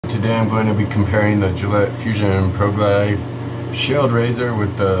Today I'm going to be comparing the Gillette Fusion ProGlide Shield razor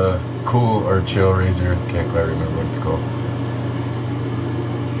with the Cool or Chill razor. Can't quite remember what it's called.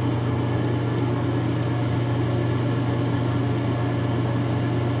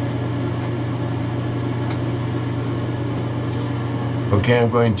 Okay, I'm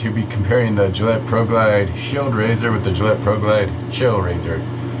going to be comparing the Gillette ProGlide Shield razor with the Gillette ProGlide Chill razor.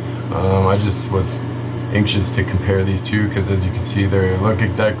 I just was anxious to compare these two because, as you can see, they look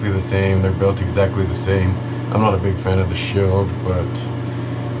exactly the same, they're built exactly the same. I'm not a big fan of the Shield, but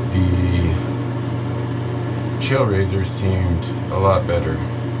the Chill razor seemed a lot better.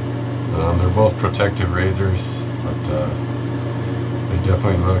 They're both protective razors, but they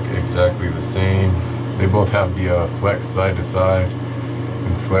definitely look exactly the same. They both have the flex side to side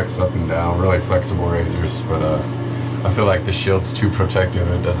and flex up and down, really flexible razors, but I feel like the Shield's too protective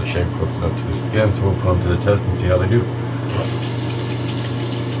and it doesn't shave close enough to the skin, so we'll put them to the test and see how they do.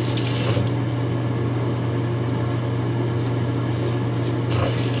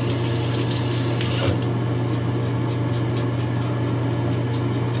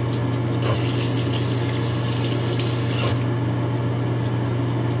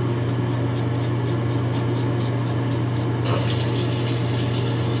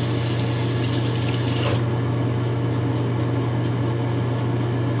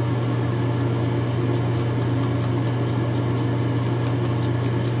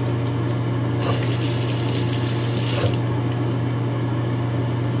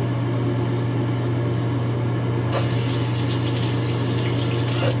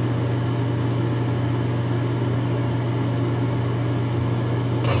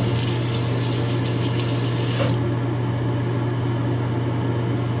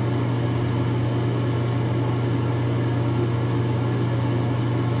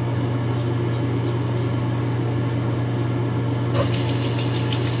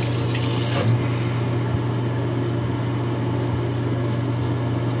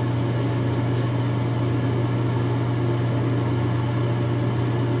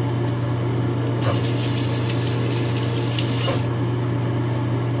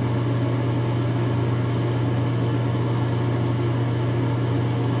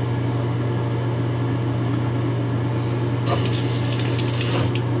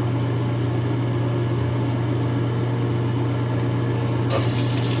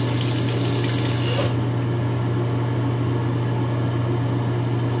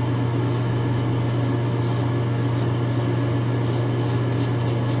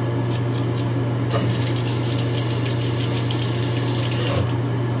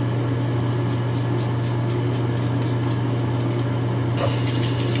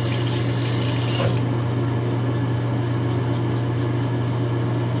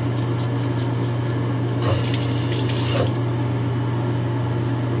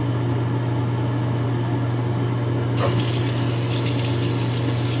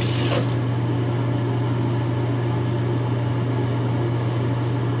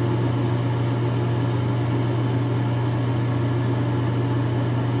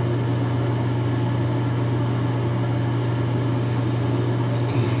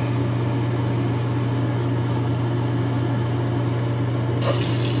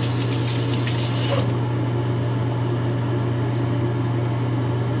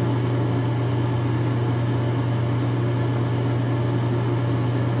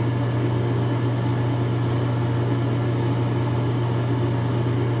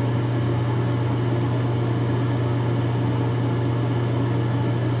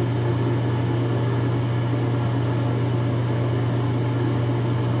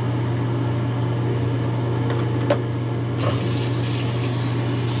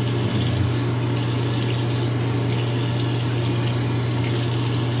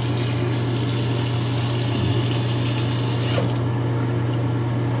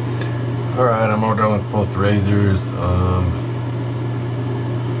 Alright, I'm all done with both razors.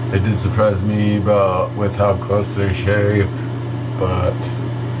 They did surprise me with how close they shave, but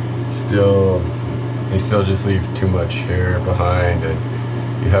they still just leave too much hair behind,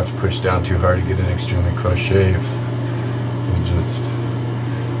 and you have to push down too hard to get an extremely close shave. So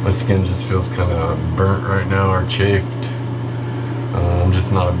my skin just feels kind of burnt right now, or chafed. I'm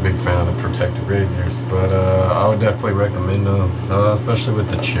just not a big fan of the protective razors, but I would definitely recommend them, especially with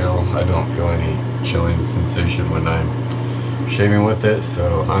the Chill. I don't feel any chilling sensation when I'm shaving with it,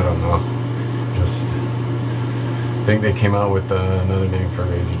 so I don't know. Just think they came out with another name for a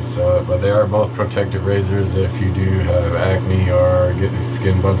razor to sell it, but they are both protective razors. If you do have acne or get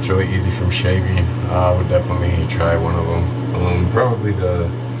skin bumps really easy from shaving, I would definitely try one of them. Probably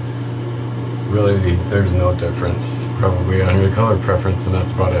the really there's no difference probably on your color preference, and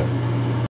that's about it.